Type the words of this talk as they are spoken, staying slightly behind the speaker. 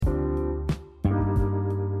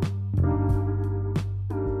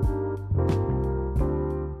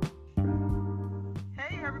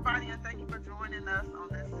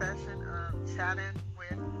Riding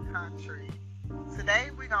with Country. Today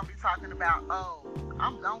we're gonna be talking about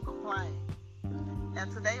I'm Don't Complain. And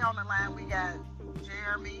today on the line we got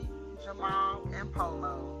Jeremy, Jamal, and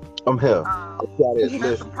Polo. I'm here.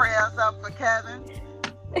 Send some prayers up for Kevin.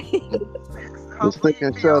 Just Hopefully stick he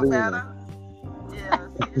and feel shut in. better. Yes,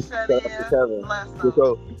 he shut Shout out to in. Kevin. Bless Just him.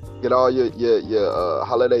 go get all your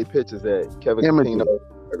holiday pictures at Kevin Images. Catino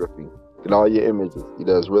Photography. Get all your images. He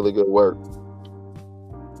does really good work.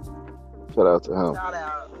 Shout out to him. Shout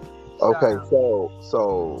out. Okay, Shout out.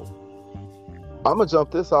 so I'm gonna jump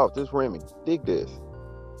this off. This Remy, dig this.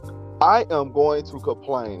 I am going to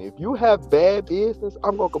complain. If you have bad business,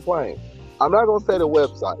 I'm gonna complain. I'm not gonna say the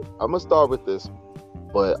website. I'm gonna start with this.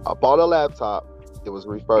 But I bought a laptop. It was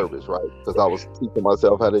refurbished, right? Because I was teaching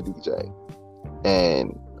myself how to DJ.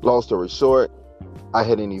 And long story short, I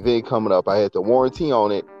had an event coming up. I had the warranty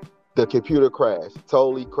on it. The computer crashed,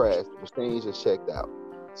 totally crashed. The machine just checked out.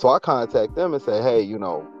 So I contact them and say, hey,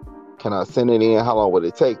 can I send it in? How long would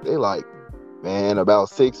it take? They like, man, about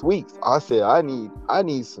 6 weeks. I said, I need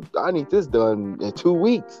this done in 2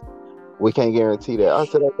 weeks. We can't guarantee that. I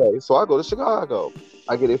said, okay. So I go to Chicago.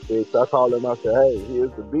 I get it fixed. I call them. I said, hey,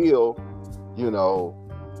 here's the bill. You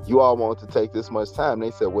all want to take this much time.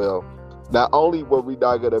 They said, well, not only were we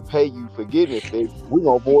not going to pay you for getting it fixed, we're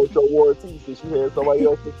going to void your warranty since you had somebody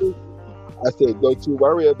else to fix it. I said, don't you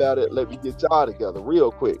worry about it. Let me get y'all together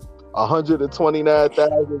real quick.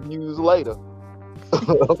 129,000 views later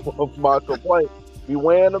of my complaint. We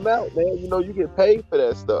weighing them out, man. You get paid for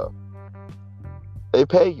that stuff. They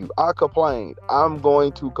pay you. I complained. I'm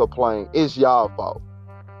going to complain. It's y'all fault.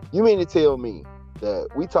 You mean to tell me that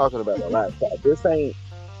we talking about a laptop? This ain't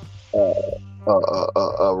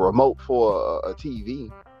a remote for a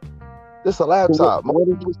TV. This a laptop. What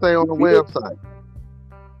did you say on the website?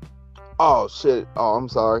 Oh shit! Oh, I'm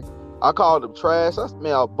sorry. I called them trash. I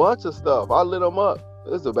smell a bunch of stuff. I lit them up.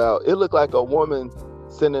 It looked like a woman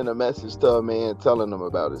sending a message to a man telling them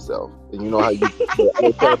about himself. And you know how you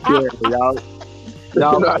y'all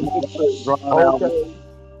okay.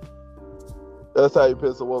 That's how you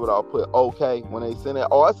piss a woman off. Put okay when they send it.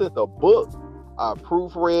 Oh, I sent the book. I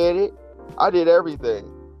proofread it. I did everything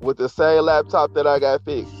with the same laptop that I got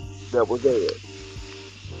fixed. That was there.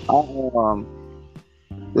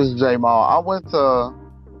 This is J Mall. I went to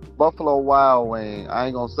Buffalo Wild Wing. I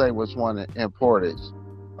ain't gonna say which one in Portage.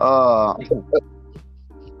 I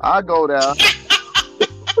go there.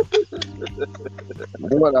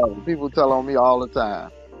 Whatever. People tell on me all the time.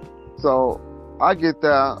 So I get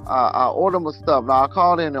there. I order my stuff. Now I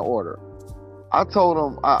called in the order. I told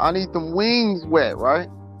them I need them wings wet, right?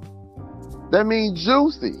 That means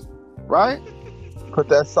juicy, right? Put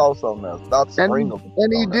that sauce on there. Stop sprinkling.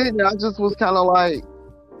 And he didn't. I just was kind of like,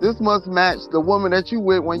 this must match the woman that you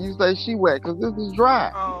with when you say she wet, because this is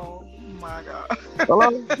dry. Oh my God. Hello?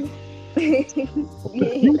 Yeah.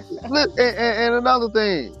 And another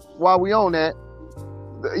thing, while we on that,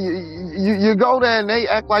 you go there and they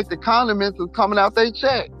act like the condiments is coming out they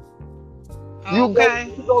check.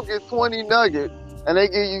 Okay. You go get 20 nuggets and they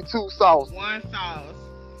give you 2 sauce. 1 sauce.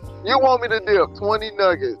 You want me to dip 20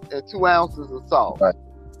 nuggets and 2 ounces of salt. Right.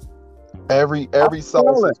 Every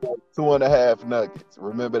sauce is 2.5 nuggets.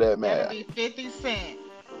 Remember that, man. That'd be 50 cents.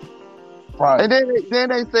 Right. And then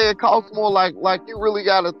they say it costs more, like you really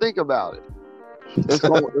got to think about it. It's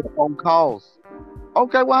gonna cost.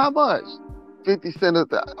 Okay, well, how much? 50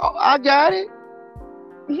 cents. I got it.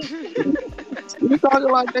 You talking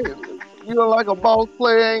like this? Like a boss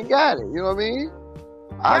player ain't got it. You know what I mean?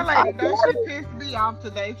 That lady, that shit pissed me off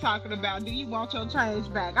today talking about, do you want your change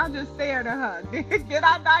back? I just stared at her. Did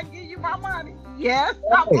I not give you my money? Yes,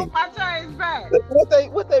 I want my change back.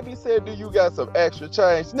 What they be saying, do you got some extra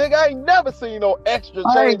change? Nigga, I ain't never seen no extra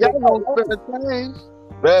change. I ain't got no spare change.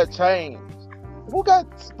 Spare change. Who got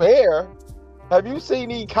spare? Have you seen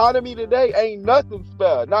the economy today? Ain't nothing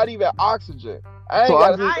spare. Not even oxygen. I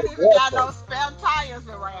ain't even got no spare tires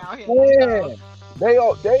around here. Yeah.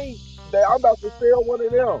 I'm about to sell one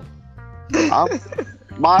of them.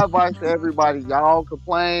 My advice to everybody, y'all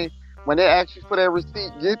complain. When they ask you for that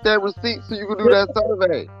receipt, get that receipt so you can do that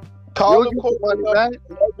survey. Call them quick.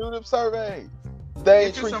 Do them surveys. They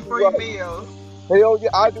ain't get you some you free right. meals. Hell yeah,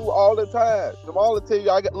 I do all the time. Jamal will tell you,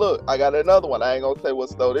 I got another one. I ain't gonna say what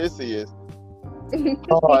store this is.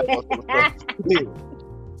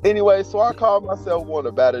 Anyway, so I called myself one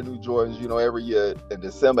to buy the new Jordans. Every year in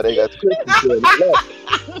December they got Christmas sale.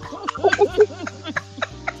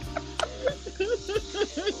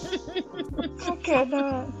 I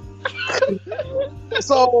cannot.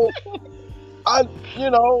 So I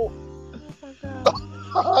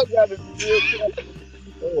gotta be real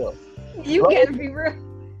careful. You gotta be real.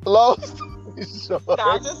 Lost.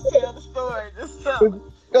 Nah, just tell the story. Just tell it.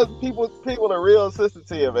 Because people are real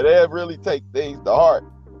sensitive and they really take things to heart.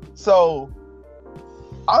 So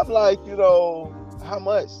I'm like, how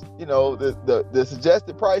much? The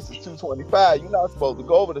suggested price is $225. You're not supposed to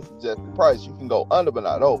go over the suggested price. You can go under but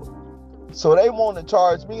not over. So they want to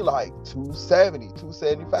charge me like $270,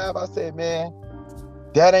 $275. I said, man,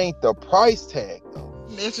 that ain't the price tag though.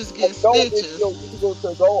 Bitches get stitches. It's illegal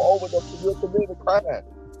to go over you'll commit a crime.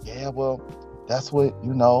 Yeah, well, that's what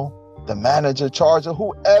the manager charged or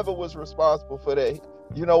whoever was responsible for that.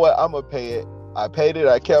 You know what? I'm gonna pay it. I paid it.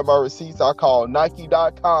 I kept my receipts. I called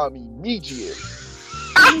Nike.com immediately.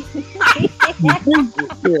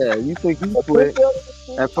 Yeah, you think you slick?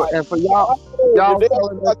 And for y'all selling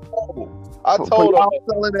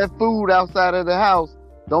that food outside of the house,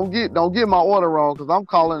 don't get my order wrong because I'm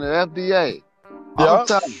calling the FDA. Yeah,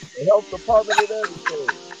 the health department and everything.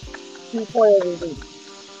 Keep playing with me.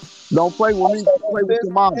 Don't play with me. Play with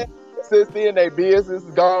your mama. Since then, their business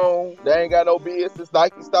is gone. They ain't got no business.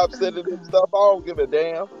 Nike stopped sending them stuff. I don't give a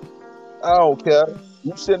damn. I don't care.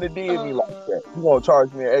 You shouldn't have did me like that. You gonna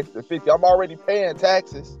charge me an extra $50? I'm already paying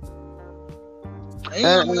taxes.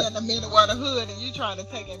 And you in the middle of the hood and you trying to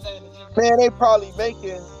take advantage of it. Man, they probably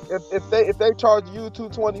making if they charge you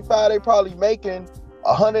 $225, they probably making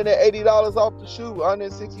 $180 off the shoe,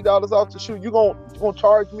 $160 off the shoe. You gonna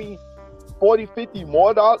charge me $40, $50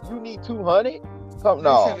 more dollars? You need $200? Come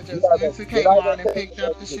no. You should have just went to Kmart and picked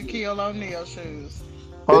up the Shaquille O'Neal shoes.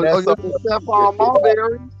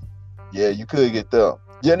 Yeah, you could get them.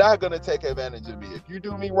 You're not gonna take advantage of me. If you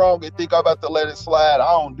do me wrong and think I'm about to let it slide,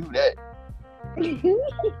 I don't do that.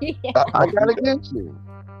 I gotta get you.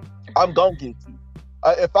 I'm gonna get you.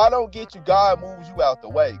 If I don't get you, God moves you out the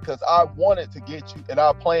way because I wanted to get you and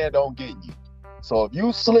I planned on getting you. So if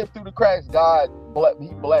you slip through the cracks, God,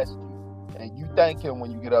 He blessed you. And you thank Him when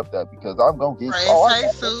you get up there because I'm going to get you.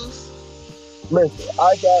 Listen,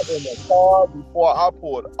 I got in the car before I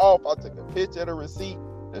pulled off. I took a picture of the receipt,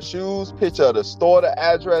 the shoes, picture of the store, the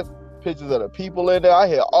address, pictures of the people in there. I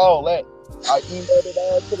had all that. I emailed it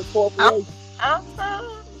out to the corporation.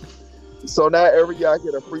 So now every year I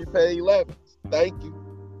get a free pay 11. Thank you.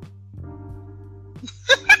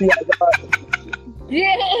 You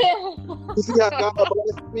see how God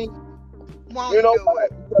blessed me? You know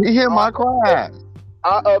what? You hear my cries.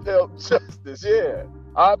 I upheld justice. Yeah,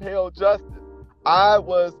 I upheld justice. I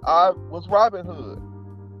was Robin Hood.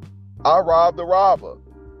 I robbed the robber,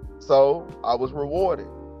 so I was rewarded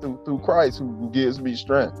through Christ, who gives me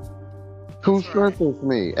strength. Who strengthens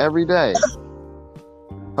me every day?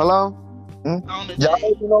 Hello? Y'all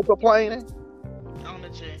ain't no complaining. On the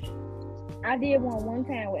G. I did one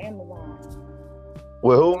time with Amazon.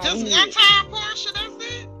 With who? Just one time, Portia. That's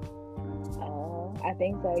it. I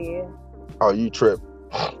think so, yeah. Oh, you tripping.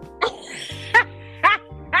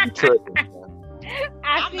 You tripping.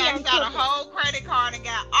 I maxed out a whole credit card and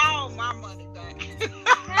got all my money back.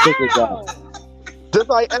 Just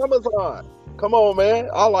like Amazon. Come on, man.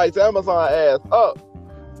 I like Amazon ass up.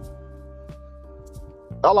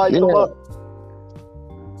 I like them up.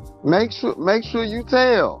 Make sure you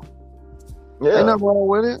tell. Yeah. Ain't nothing wrong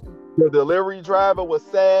with it. The delivery driver was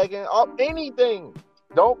sagging. Anything.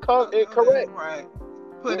 Don't come incorrect. Right.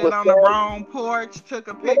 Put it on the wrong porch, took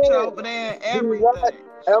a picture over there, everything. Right.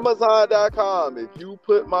 Amazon.com. If you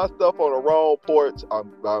put my stuff on the wrong porch,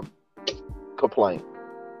 I'm complaining.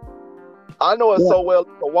 I know it so well.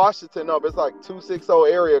 The Washington number, it's like 260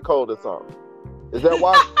 area code or something. Is that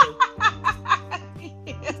Washington?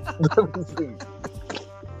 Let me see.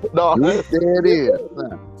 No, there it is.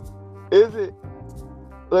 Is it?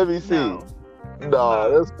 Let me see. No,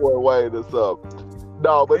 that's for way this up.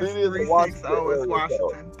 No, but it's it is 360. It's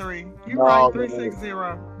Washington. 3. You right, 360.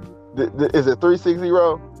 Is it 360?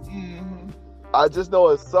 Mm-hmm. I just know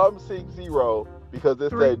it's some 60 because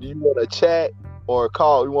it said, do you want to chat or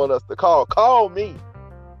call? You want us to call? Call me.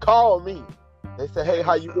 Call me. They say, hey,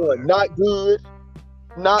 how you doing? Not good.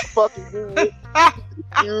 Not fucking good.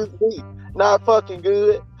 Excuse me. Not fucking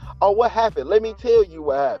good. Oh, what happened? Let me tell you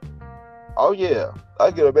what happened. Oh, yeah. I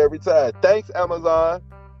get up every time. Thanks, Amazon.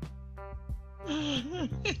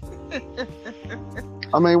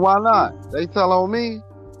 I mean, why not? They tell on me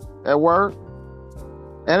at work,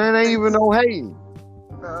 and it ain't even no hating.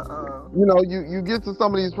 You know, you get to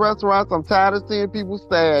some of these restaurants. I'm tired of seeing people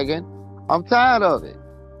stagging. I'm tired of it.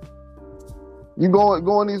 You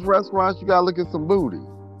go in these restaurants, you gotta look at some booty.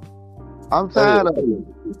 I'm tired of it.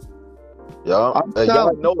 Yeah,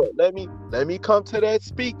 y'all know it. Let me come to that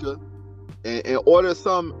speaker and order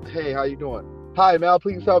some. Hey, how you doing? Hi, may I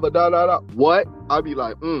please have a da. What? I'll be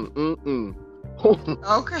like, Okay.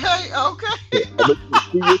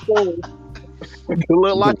 See your phone.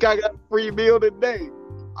 Look like I got a free meal today.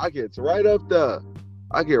 I get right up there.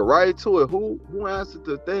 I get right to it. Who answered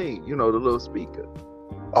the thing? You know, the little speaker.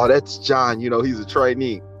 Oh, that's John. You know, he's a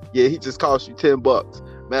trainee. Yeah, he just cost you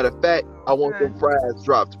 $10. Matter of fact, I want them fries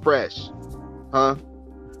dropped fresh. Huh?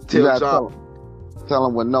 Tell John. Tell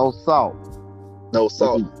him with no salt. No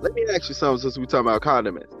salt. Let me ask you something since we talking about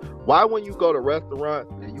condiments. Why when you go to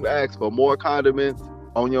restaurants and you ask for more condiments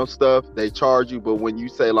on your stuff, they charge you, but when you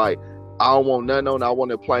say like, I don't want none on, I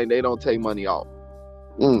want it plain, they don't take money off?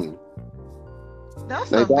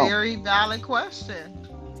 That's a very valid question.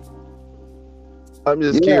 I'm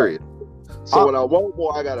just curious. So when I want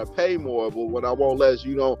more, I gotta pay more, but when I want less,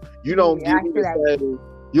 you don't give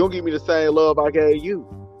me the same love I gave you.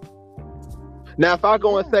 Now, if I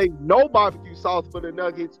go and say no barbecue sauce for the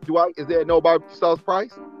nuggets, is there no barbecue sauce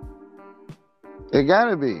price? It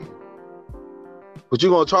gotta be. But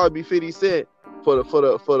you're gonna charge me 50 cents for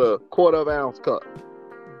the quarter of ounce cup.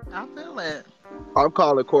 I feel it. I'm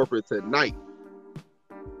calling corporate tonight.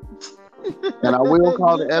 And I will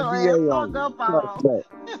call the FDA on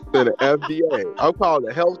to the FDA. I'm calling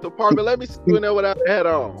the health department. Let me see you in there without a hat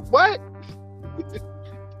on. What?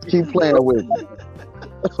 Keep playing with me.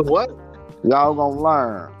 What? Y'all gonna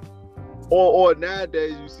learn. Or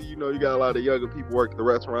nowadays, you see, you know, you got a lot of younger people working the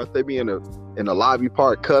restaurants. They be in the lobby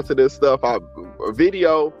part cussing and stuff. A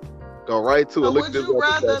video, go right to it. Would you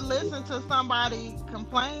rather listen to somebody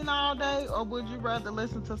complain all day, or would you rather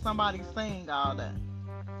listen to somebody sing all day?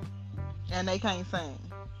 And they can't sing.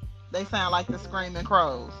 They sound like the Screaming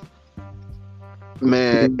Crows.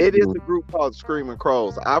 Man, it is a group called Screaming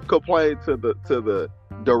Crows. I've complained to the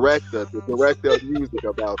director of music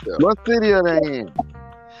about them. What city are they in?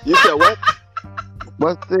 You said what?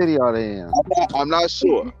 What city are they in? I'm not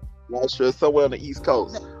sure. Not sure. Somewhere on the East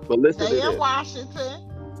Coast. But listen to this. They in Washington.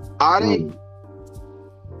 Are they?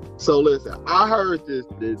 So listen, I heard this.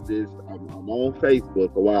 I'm on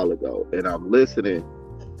Facebook a while ago, and I'm listening,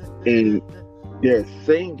 and they're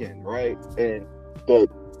singing, right? And the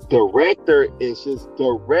director is just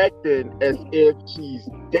directing as if she's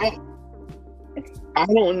deaf. I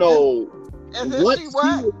don't know what she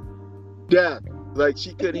was deaf. Like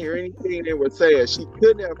she couldn't hear anything they were saying. She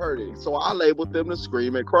couldn't have heard it. So I labeled them the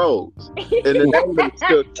Screaming Crows, and the name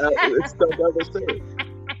stuck ever since.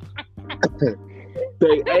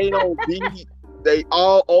 They ain't on beat. They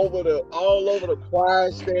all over the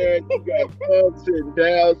choir stand. You got ups and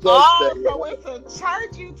downs. So it's a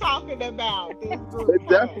church you talking about. It's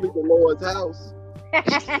definitely the Lord's house.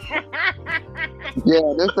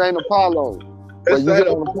 Yeah, this ain't Apollo. But you get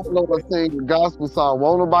on Apollo and sing the gospel song.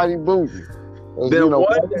 Won't nobody boo you. Then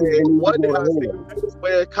one day I see them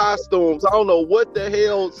wearing costumes. I don't know what the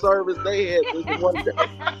hell service they had this one day.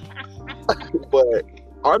 But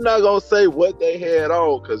I'm not gonna say what they had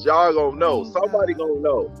on because y'all gonna know. Somebody gonna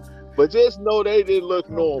know. But just know they didn't look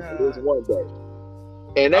normal this one day.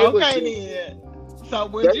 And they then. So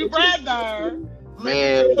would you rather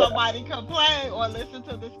listen to somebody complain or listen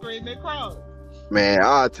to the Screaming Crows? Man,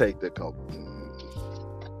 I'll take the complaint.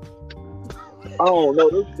 I don't know.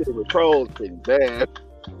 This Screaming Crows pretty bad.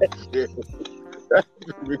 Screaming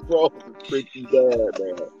Crows is pretty bad,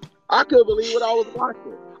 man. I couldn't believe what I was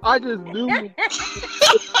watching. I just knew.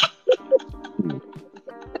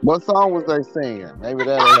 What song was they singing? Maybe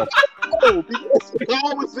that. Oh, because they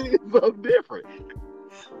all was singing something different.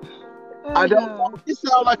 I don't know. It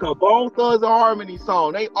sounded like a Bone Thugs and Harmony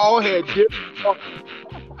song. They all had different parts.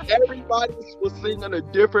 Everybody was singing a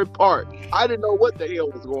different part. I didn't know what the hell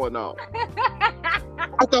was going on.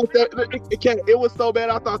 I thought that it was so bad.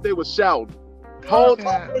 I thought they were shouting. Whole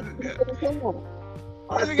time.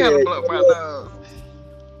 I gotta blow my nose.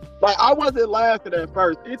 Like I wasn't laughing at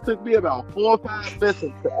first. It took me about 4 or 5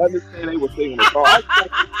 listens to understand they were singing the song.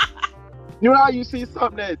 You know how you see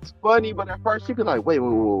something that's funny, but at first you be like, wait,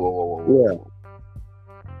 whoa. Yeah.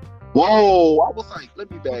 Whoa. I was like, let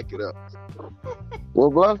me back it up. Well,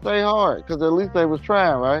 bless they hard, because at least they was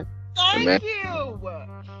trying, right? Thank you.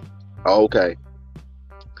 Okay.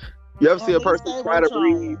 You ever see a person try to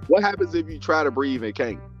breathe? What happens if you try to breathe and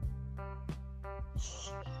can't?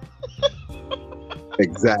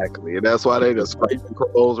 Exactly. And that's why they just scraping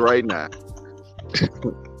clothes right now.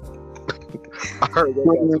 I heard they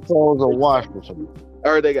got clothes or Washington. I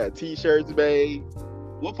heard they got t-shirts made.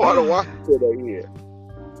 What part of Washington they in?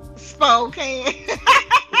 Spokane.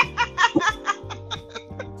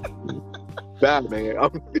 Bad man. I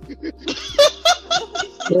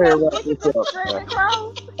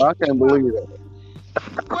can't believe it.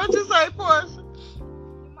 What'd you say, Portia?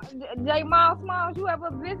 J. Miles Smalls, you ever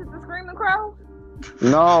visit the Screaming Crows?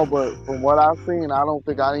 No, but from what I've seen, I don't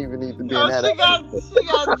think I even need to be in Oh, that. she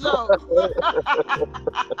got jokes.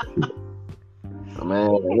 Man,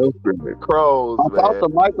 those freaking crows, I thought the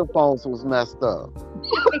man. microphones was messed up.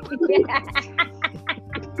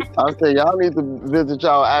 I said, y'all need to visit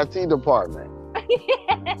y'all IT department.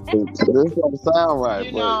 This don't sound right,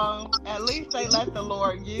 You but know, at least they let the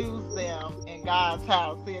Lord use them in God's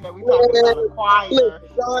house. Seeing that we talking about a choir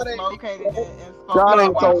that's located in God Spokane,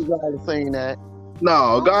 ain't told Washington. y'all to sing that.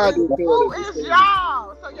 No, God Who didn't is tell us to sing.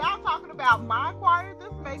 y'all? So y'all talking about my choir?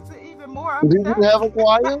 This makes it even more Do upsetting. you have a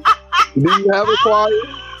choir? Do you have a choir?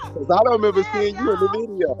 Because I don't remember Yeah, seeing you in the y'all.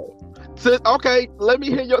 video. Okay, let me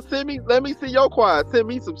hear your let me see your choir. Send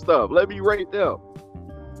me some stuff. Let me rate them.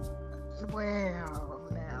 Well,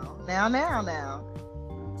 now.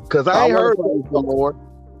 Cause I ain't wanna heard praise the Lord.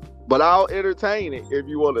 but I'll entertain it if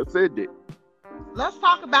you want to send it. Let's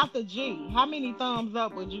talk about the G. How many thumbs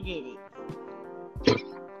up would you give it?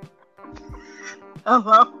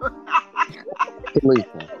 Hello.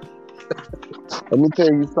 Listen, let me tell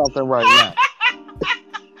you something right now.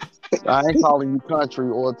 I ain't calling you country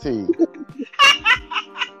or T.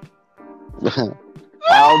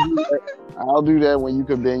 I'll do that when you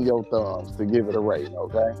can bend your thumbs to give it a rating,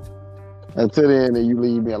 okay? Until then, you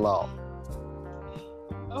leave me alone.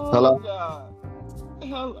 Oh, Hello? God.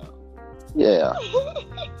 Hello. Yeah.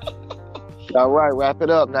 All right, wrap it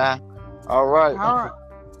up now. All right.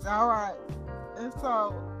 All right. And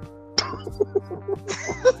so,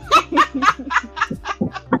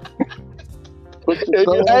 Put your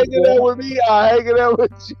If you thumbs hanging down. out with me, I'll hang it out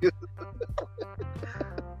with you.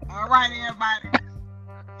 all right, everybody.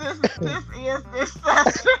 This is this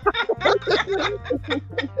session.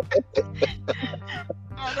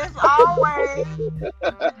 And as always,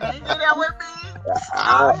 hanging out with me.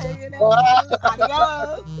 I'll hang it out with you.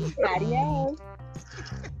 Adios. Adios.